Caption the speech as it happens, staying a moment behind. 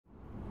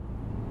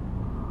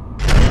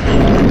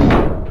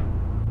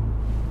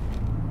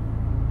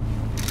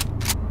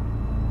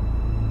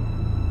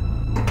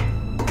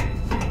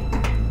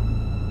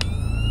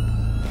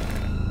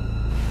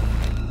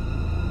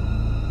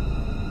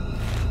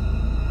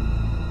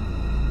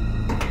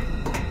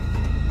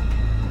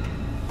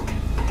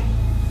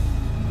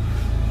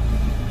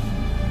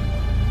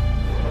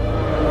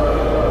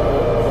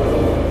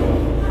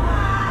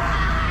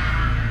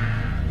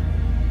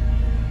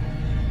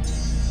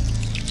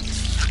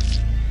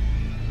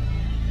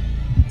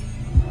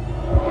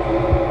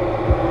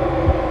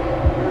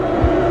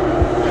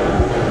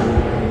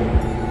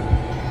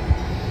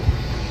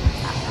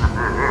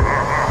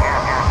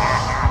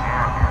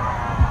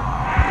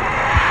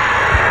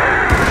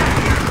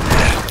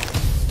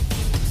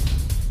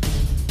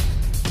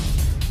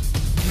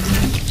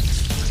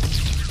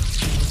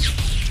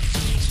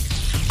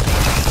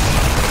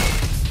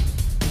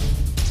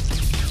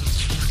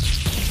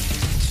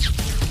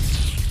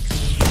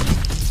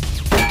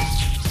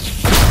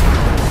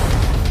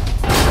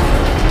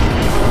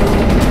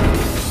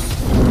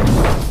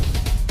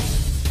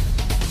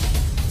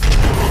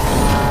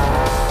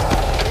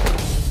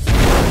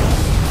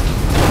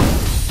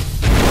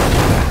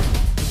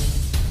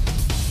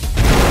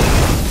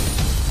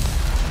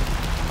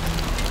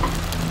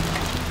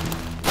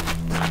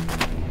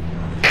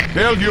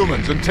Hail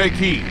humans and take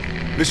heed.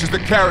 This is the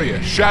carrier,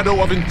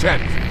 Shadow of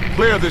Intent.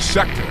 Clear this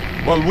sector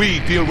while we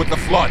deal with the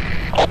flood.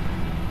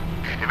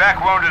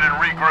 Evac wounded and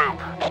regroup.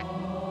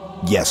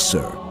 Yes,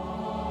 sir.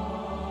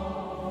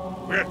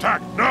 We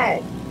attack now!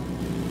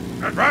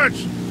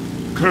 Advance!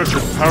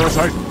 Cursed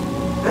parasite!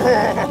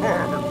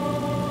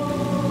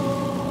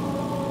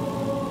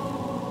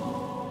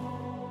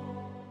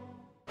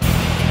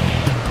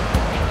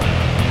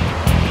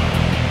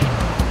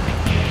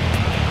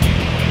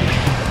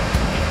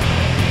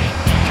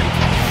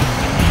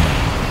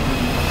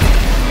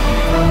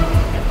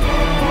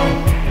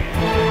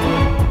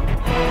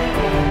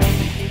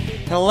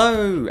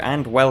 Hello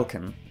and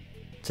welcome.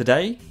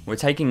 Today we're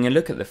taking a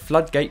look at the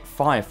Floodgate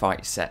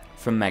Firefight set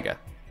from Mega.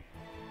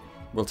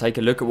 We'll take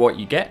a look at what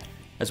you get,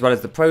 as well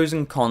as the pros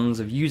and cons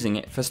of using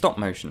it for stop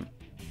motion.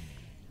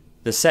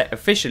 The set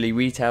officially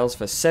retails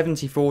for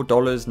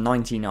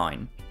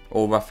 $74.99,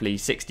 or roughly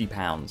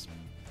 £60.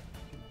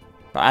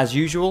 But as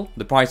usual,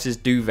 the prices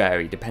do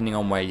vary depending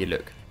on where you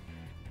look.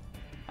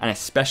 And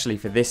especially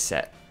for this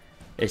set,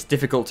 it's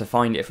difficult to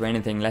find it for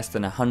anything less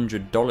than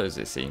 $100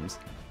 it seems.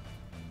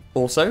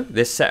 Also,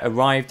 this set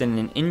arrived in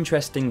an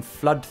interesting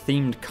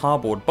flood-themed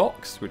cardboard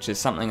box, which is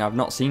something I've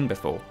not seen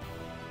before.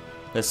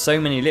 There's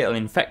so many little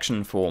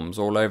infection forms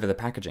all over the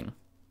packaging.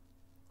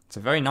 It's a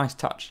very nice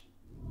touch.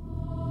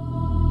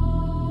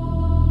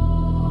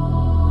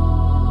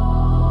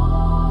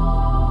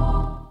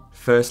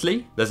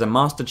 Firstly, there's a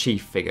Master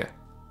Chief figure.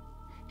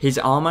 His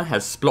armour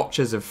has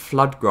splotches of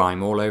flood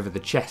grime all over the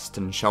chest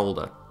and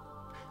shoulder.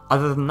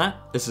 Other than that,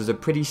 this is a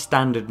pretty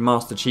standard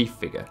Master Chief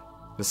figure.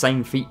 The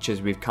same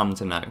features we've come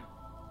to know.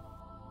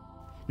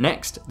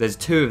 Next, there's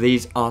two of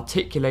these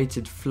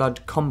articulated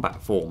flood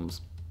combat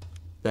forms.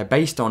 They're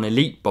based on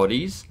elite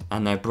bodies,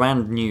 and they're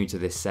brand new to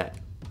this set.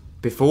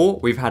 Before,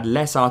 we've had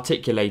less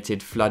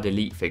articulated flood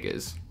elite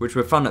figures, which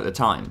were fun at the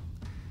time.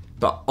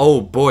 But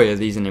oh boy are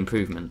these an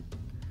improvement.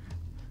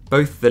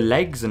 Both the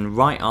legs and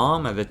right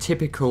arm are the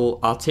typical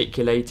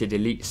articulated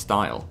elite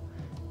style,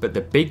 but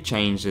the big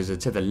changes are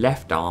to the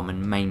left arm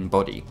and main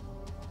body.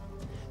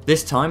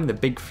 This time the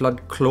big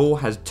flood claw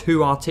has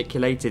two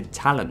articulated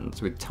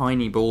talons with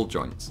tiny ball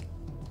joints.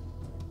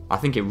 I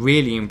think it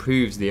really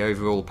improves the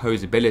overall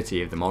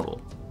posability of the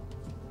model.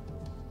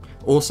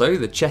 Also,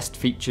 the chest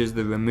features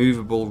the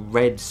removable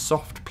red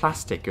soft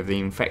plastic of the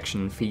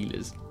infection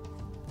feelers,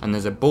 and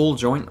there's a ball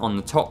joint on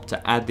the top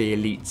to add the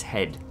elite's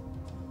head.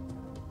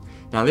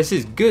 Now this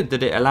is good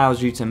that it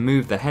allows you to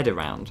move the head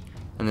around,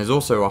 and there's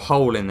also a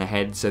hole in the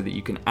head so that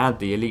you can add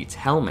the elite's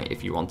helmet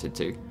if you wanted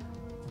to.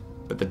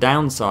 But the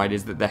downside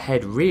is that the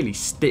head really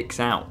sticks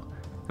out,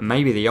 and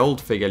maybe the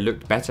old figure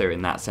looked better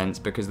in that sense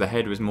because the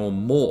head was more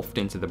morphed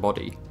into the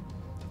body.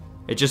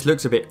 It just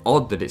looks a bit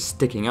odd that it's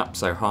sticking up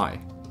so high.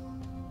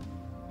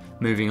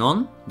 Moving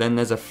on, then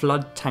there's a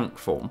flood tank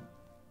form.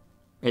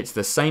 It's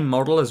the same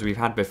model as we've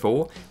had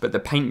before, but the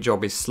paint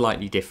job is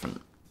slightly different.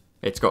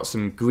 It's got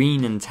some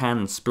green and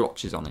tan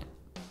splotches on it.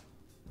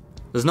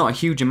 There's not a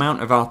huge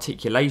amount of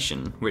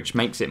articulation, which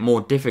makes it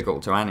more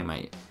difficult to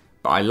animate,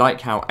 but I like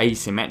how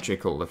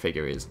asymmetrical the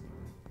figure is.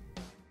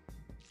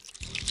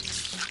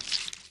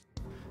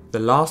 The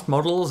last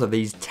models are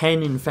these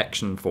 10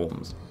 infection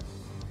forms.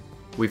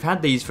 We've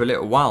had these for a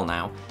little while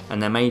now,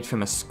 and they're made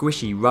from a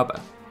squishy rubber.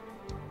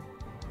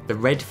 The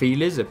red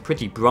feelers are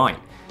pretty bright,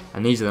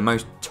 and these are the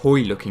most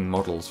toy looking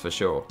models for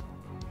sure.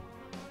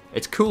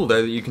 It's cool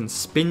though that you can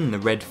spin the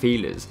red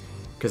feelers,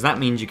 because that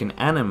means you can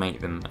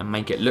animate them and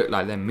make it look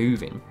like they're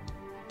moving.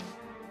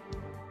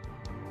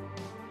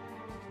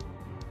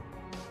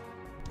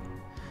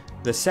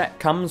 The set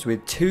comes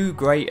with two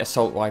grey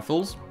assault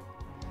rifles,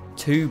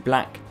 two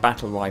black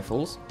battle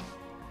rifles,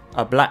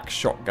 a black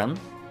shotgun,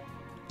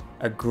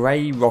 a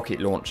grey rocket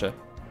launcher,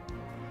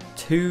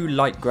 two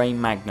light grey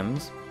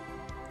magnums,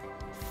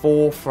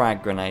 4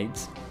 frag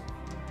grenades,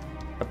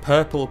 a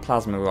purple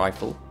plasma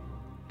rifle,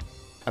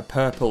 a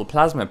purple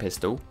plasma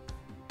pistol,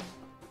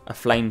 a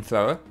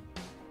flamethrower,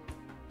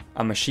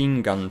 a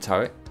machine gun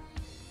turret,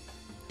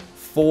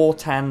 4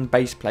 tan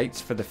base plates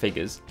for the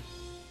figures,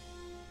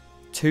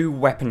 2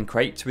 weapon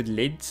crates with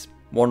lids,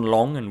 one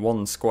long and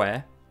one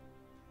square,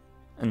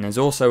 and there's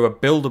also a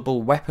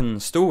buildable weapon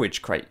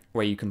storage crate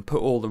where you can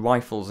put all the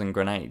rifles and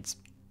grenades.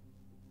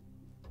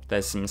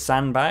 There's some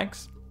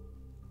sandbags,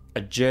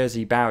 a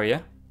jersey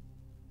barrier,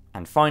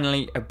 and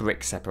finally a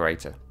brick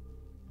separator.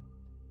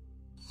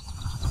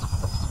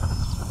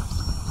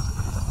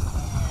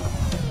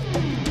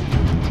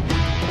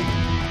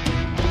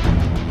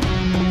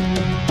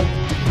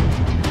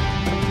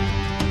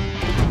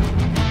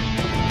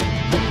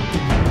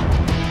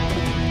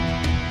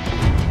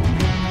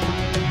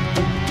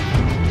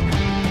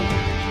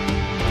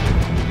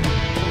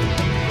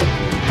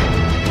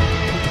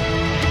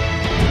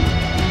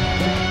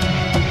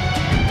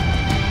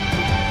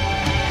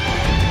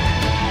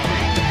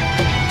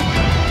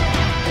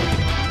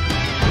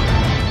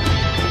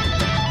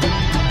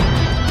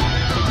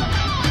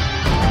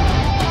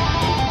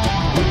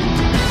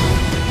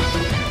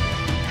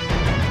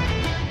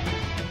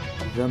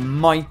 The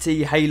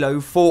mighty Halo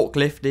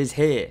forklift is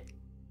here.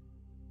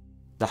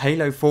 The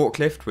Halo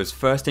forklift was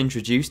first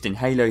introduced in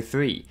Halo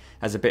 3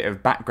 as a bit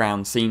of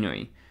background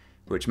scenery,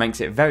 which makes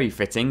it very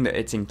fitting that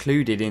it's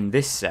included in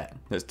this set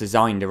that's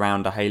designed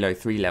around a Halo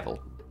 3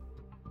 level.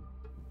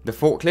 The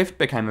forklift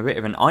became a bit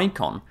of an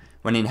icon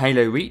when in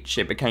Halo Reach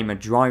it became a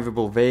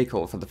drivable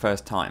vehicle for the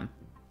first time.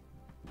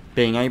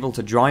 Being able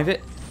to drive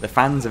it, the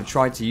fans have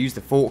tried to use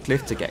the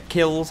forklift to get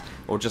kills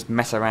or just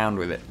mess around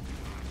with it.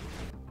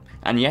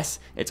 And yes,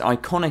 it's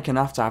iconic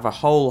enough to have a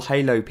whole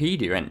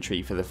Halopedia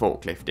entry for the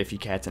forklift if you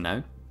care to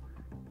know.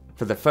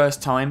 For the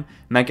first time,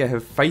 Mega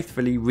have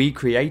faithfully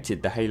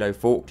recreated the Halo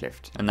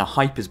forklift, and the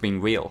hype has been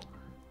real.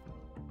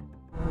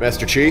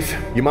 Master Chief,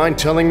 you mind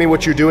telling me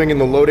what you're doing in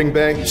the loading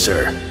bay?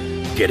 Sir,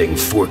 getting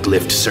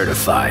forklift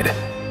certified.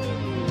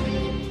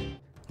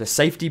 The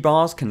safety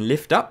bars can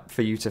lift up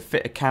for you to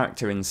fit a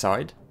character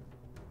inside,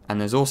 and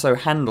there's also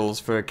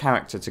handles for a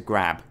character to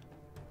grab.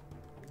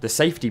 The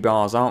safety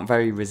bars aren't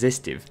very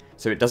resistive,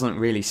 so it doesn't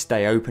really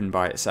stay open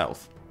by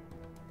itself.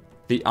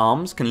 The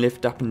arms can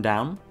lift up and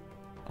down,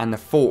 and the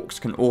forks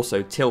can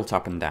also tilt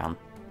up and down.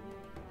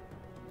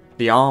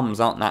 The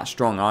arms aren't that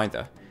strong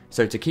either,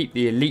 so to keep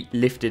the elite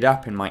lifted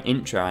up in my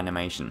intro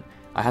animation,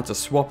 I had to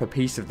swap a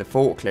piece of the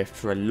forklift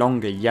for a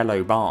longer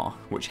yellow bar,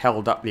 which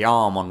held up the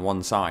arm on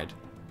one side.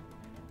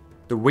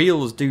 The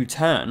wheels do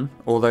turn,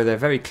 although they're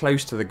very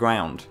close to the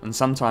ground, and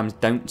sometimes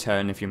don't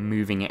turn if you're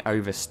moving it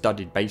over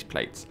studded base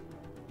plates.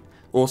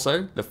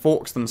 Also, the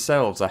forks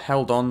themselves are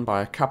held on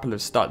by a couple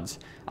of studs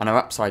and are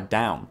upside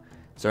down,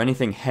 so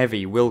anything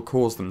heavy will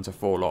cause them to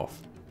fall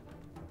off.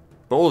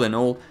 But all in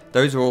all,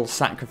 those are all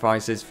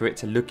sacrifices for it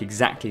to look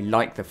exactly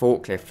like the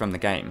forklift from the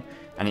game,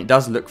 and it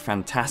does look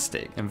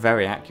fantastic and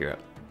very accurate.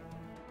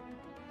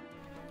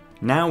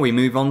 Now we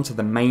move on to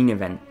the main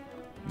event,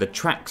 the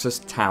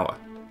Traxxas Tower.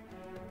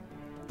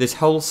 This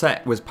whole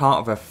set was part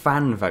of a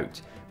fan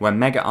vote, where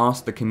Mega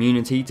asked the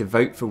community to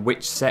vote for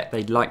which set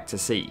they'd like to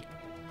see.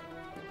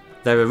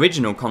 Their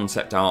original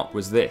concept art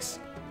was this,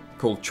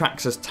 called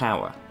Traxxas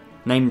Tower,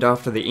 named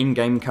after the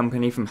in-game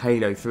company from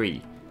Halo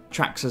 3,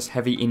 Traxxas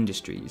Heavy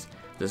Industries,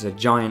 that's a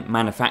giant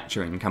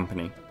manufacturing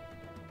company.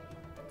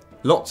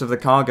 Lots of the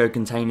cargo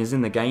containers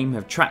in the game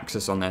have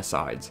Traxxas on their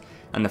sides,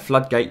 and the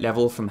Floodgate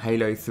level from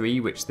Halo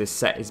 3, which this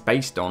set is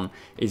based on,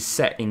 is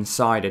set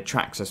inside a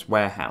Traxxas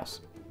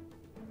warehouse.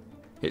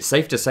 It's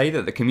safe to say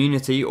that the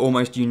community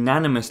almost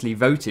unanimously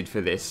voted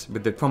for this,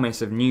 with the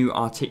promise of new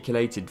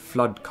articulated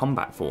Flood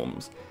combat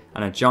forms,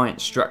 and a giant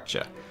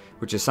structure,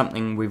 which is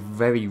something we've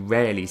very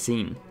rarely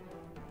seen.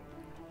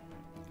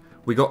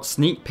 We got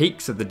sneak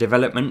peeks of the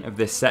development of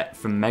this set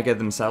from Mega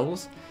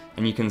themselves,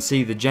 and you can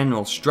see the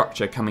general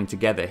structure coming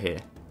together here.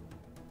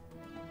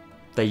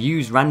 They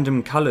use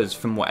random colours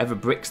from whatever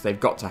bricks they've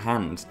got to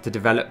hand to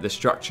develop the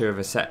structure of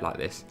a set like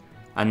this,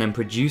 and then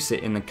produce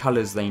it in the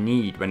colours they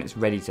need when it's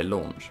ready to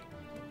launch.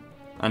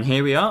 And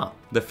here we are,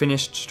 the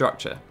finished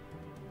structure.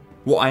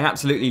 What I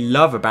absolutely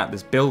love about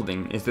this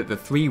building is that the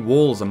three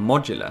walls are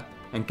modular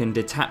and can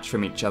detach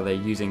from each other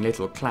using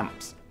little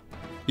clamps.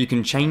 You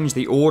can change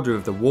the order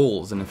of the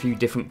walls in a few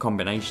different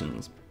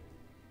combinations.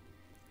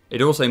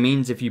 It also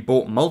means if you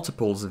bought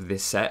multiples of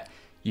this set,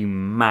 you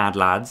mad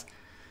lads,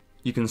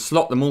 you can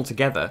slot them all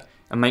together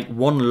and make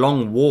one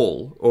long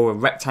wall or a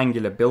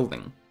rectangular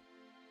building.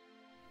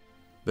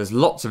 There's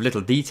lots of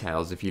little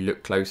details if you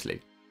look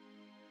closely.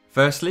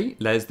 Firstly,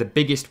 there's the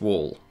biggest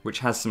wall, which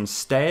has some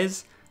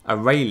stairs, a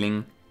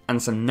railing,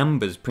 and some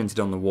numbers printed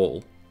on the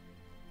wall.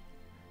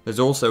 There's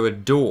also a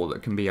door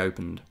that can be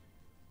opened.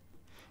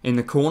 In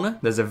the corner,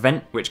 there's a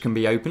vent which can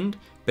be opened,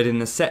 but in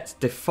the set's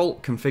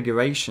default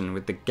configuration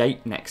with the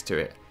gate next to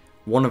it,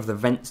 one of the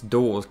vent's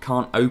doors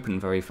can't open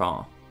very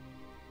far.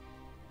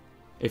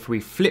 If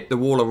we flip the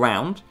wall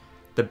around,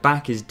 the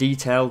back is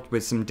detailed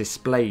with some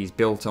displays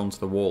built onto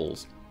the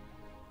walls.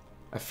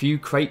 A few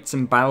crates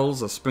and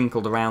barrels are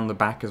sprinkled around the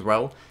back as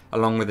well,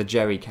 along with a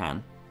jerry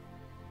can.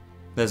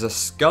 There's a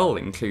skull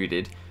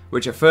included,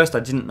 which at first I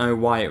didn't know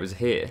why it was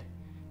here,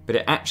 but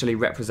it actually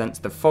represents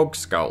the fog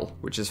skull,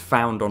 which is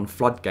found on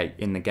Floodgate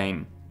in the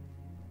game.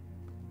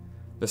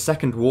 The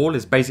second wall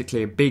is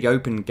basically a big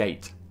open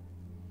gate.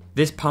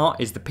 This part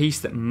is the piece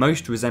that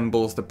most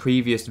resembles the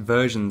previous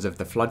versions of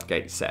the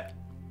Floodgate set.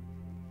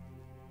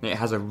 It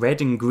has a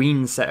red and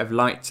green set of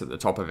lights at the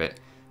top of it,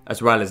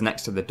 as well as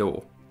next to the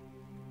door.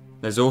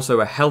 There's also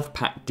a health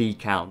pack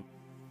decal.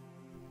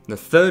 The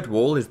third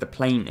wall is the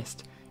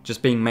plainest,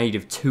 just being made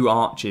of two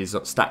arches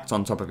stacked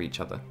on top of each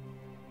other.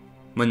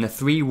 When the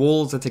three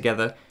walls are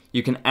together,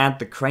 you can add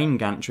the crane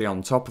gantry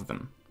on top of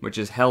them, which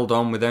is held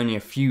on with only a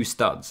few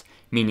studs,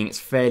 meaning it's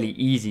fairly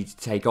easy to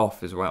take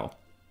off as well.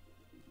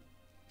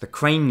 The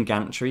crane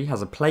gantry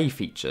has a play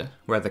feature,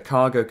 where the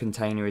cargo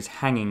container is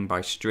hanging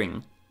by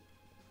string.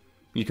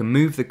 You can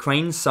move the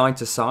crane side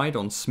to side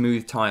on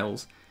smooth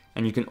tiles,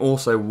 and you can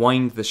also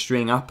wind the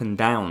string up and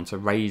down to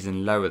raise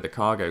and lower the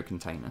cargo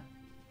container.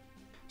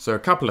 So a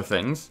couple of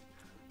things.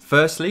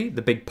 Firstly,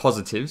 the big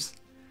positives.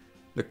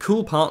 The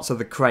cool parts of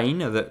the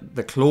crane are that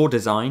the claw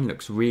design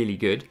looks really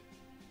good.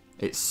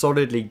 It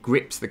solidly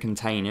grips the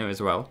container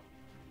as well.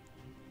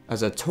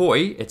 As a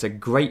toy, it's a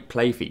great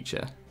play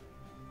feature.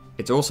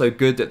 It's also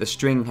good that the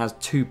string has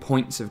 2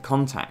 points of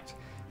contact,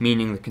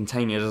 meaning the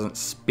container doesn't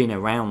spin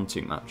around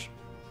too much.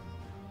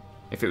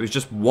 If it was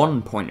just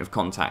 1 point of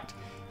contact,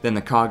 then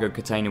the cargo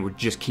container would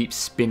just keep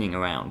spinning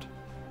around.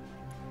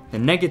 The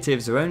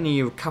negatives are only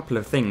a couple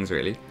of things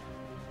really.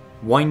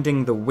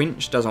 Winding the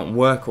winch doesn't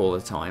work all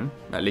the time,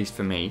 at least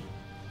for me.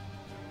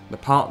 The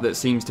part that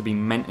seems to be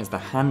meant as the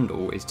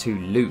handle is too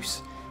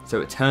loose,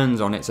 so it turns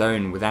on its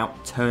own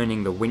without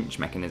turning the winch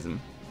mechanism.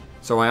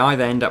 So I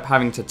either end up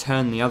having to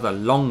turn the other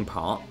long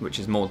part, which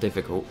is more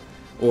difficult,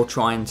 or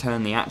try and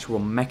turn the actual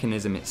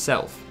mechanism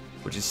itself,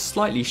 which is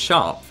slightly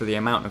sharp for the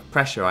amount of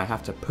pressure I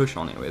have to push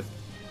on it with.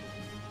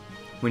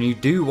 When you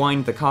do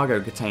wind the cargo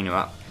container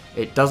up,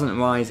 it doesn't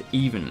rise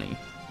evenly.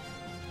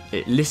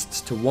 It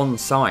lists to one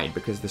side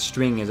because the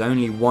string is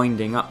only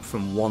winding up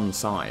from one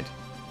side.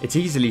 It's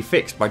easily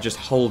fixed by just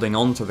holding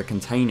onto the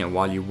container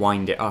while you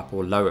wind it up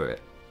or lower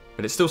it.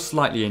 But it's still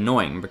slightly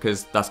annoying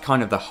because that's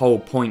kind of the whole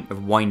point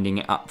of winding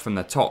it up from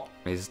the top,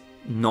 is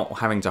not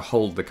having to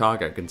hold the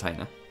cargo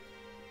container.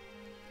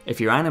 If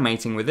you're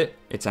animating with it,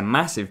 it's a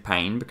massive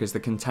pain because the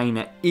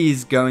container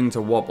is going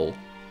to wobble.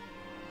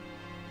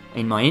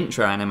 In my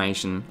intro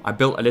animation, I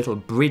built a little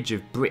bridge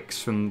of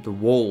bricks from the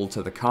wall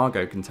to the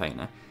cargo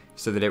container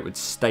so that it would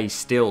stay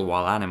still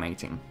while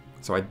animating,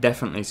 so I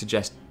definitely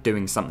suggest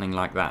doing something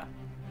like that.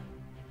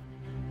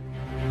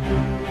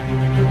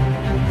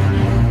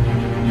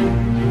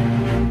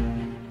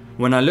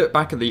 When I look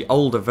back at the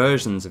older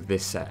versions of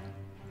this set,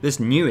 this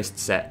newest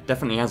set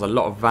definitely has a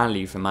lot of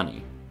value for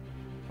money.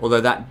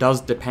 Although that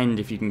does depend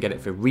if you can get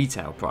it for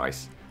retail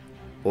price,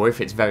 or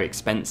if it's very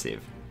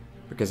expensive,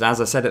 because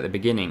as I said at the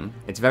beginning,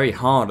 it's very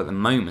hard at the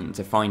moment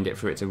to find it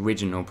for its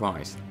original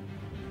price.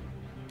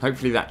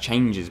 Hopefully that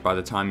changes by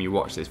the time you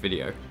watch this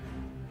video.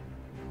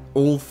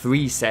 All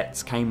 3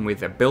 sets came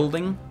with a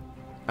building,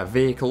 a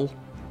vehicle,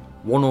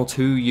 1 or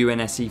 2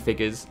 UNSC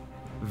figures,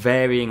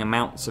 varying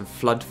amounts of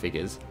flood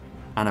figures,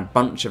 and a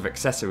bunch of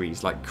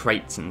accessories like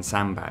crates and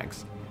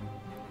sandbags.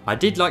 I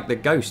did like the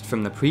ghost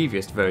from the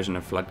previous version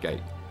of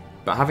Floodgate,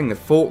 but having the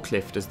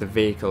forklift as the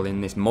vehicle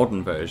in this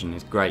modern version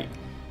is great,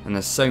 and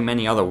there's so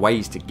many other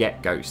ways to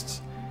get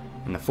ghosts,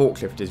 and the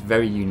forklift is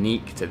very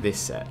unique to this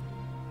set.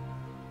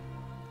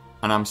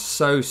 And I'm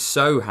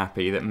so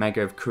happy that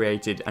Mega have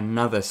created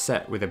another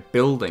set with a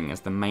building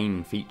as the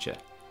main feature.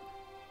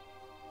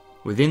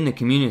 Within the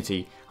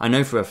community, I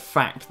know for a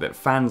fact that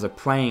fans are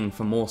praying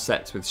for more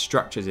sets with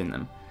structures in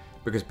them,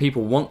 because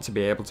people want to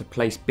be able to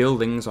place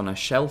buildings on a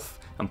shelf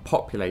and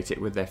populate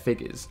it with their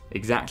figures,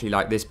 exactly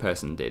like this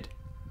person did.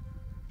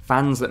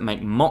 Fans that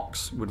make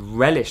mocks would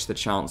relish the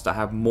chance to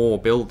have more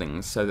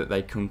buildings so that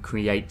they can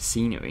create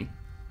scenery.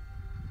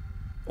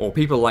 Or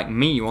people like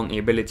me want the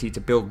ability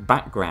to build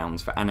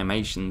backgrounds for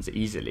animations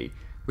easily,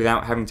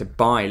 without having to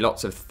buy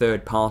lots of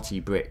third-party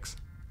bricks.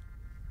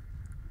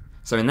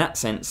 So in that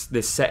sense,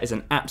 this set is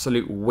an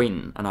absolute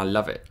win and I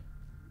love it.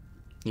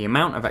 The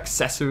amount of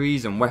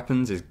accessories and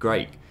weapons is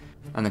great,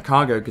 and the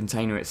cargo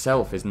container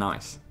itself is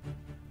nice.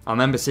 I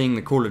remember seeing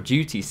the Call of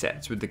Duty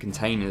sets with the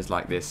containers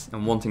like this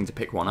and wanting to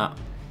pick one up,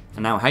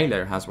 and now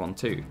Halo has one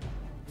too.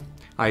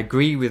 I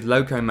agree with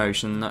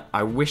Locomotion that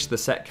I wish the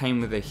set came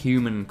with a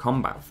human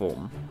combat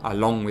form,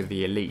 along with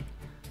the Elite,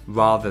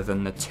 rather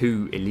than the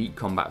 2 Elite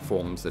combat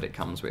forms that it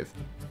comes with.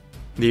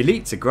 The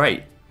Elites are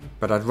great,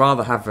 but I'd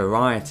rather have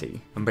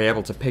variety and be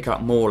able to pick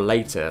up more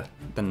later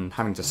than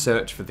having to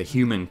search for the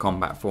human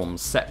combat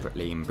forms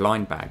separately in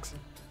blind bags.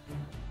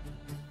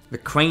 The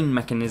crane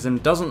mechanism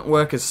doesn't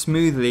work as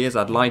smoothly as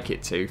I'd like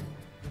it to.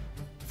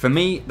 For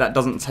me, that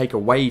doesn't take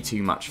away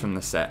too much from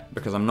the set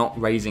because I'm not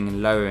raising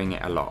and lowering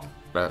it a lot,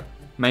 but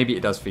maybe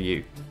it does for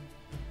you.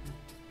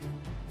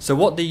 So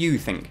what do you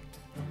think?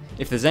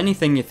 If there's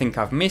anything you think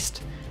I've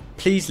missed,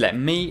 please let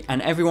me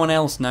and everyone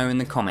else know in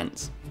the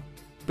comments.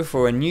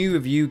 Before a new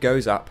review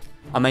goes up,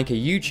 I'll make a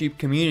YouTube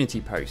community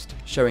post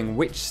showing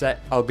which set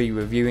I'll be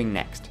reviewing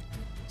next.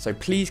 So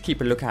please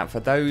keep a lookout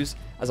for those,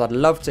 as I'd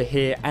love to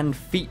hear and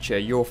feature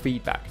your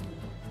feedback.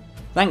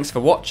 Thanks for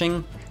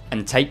watching,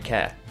 and take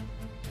care.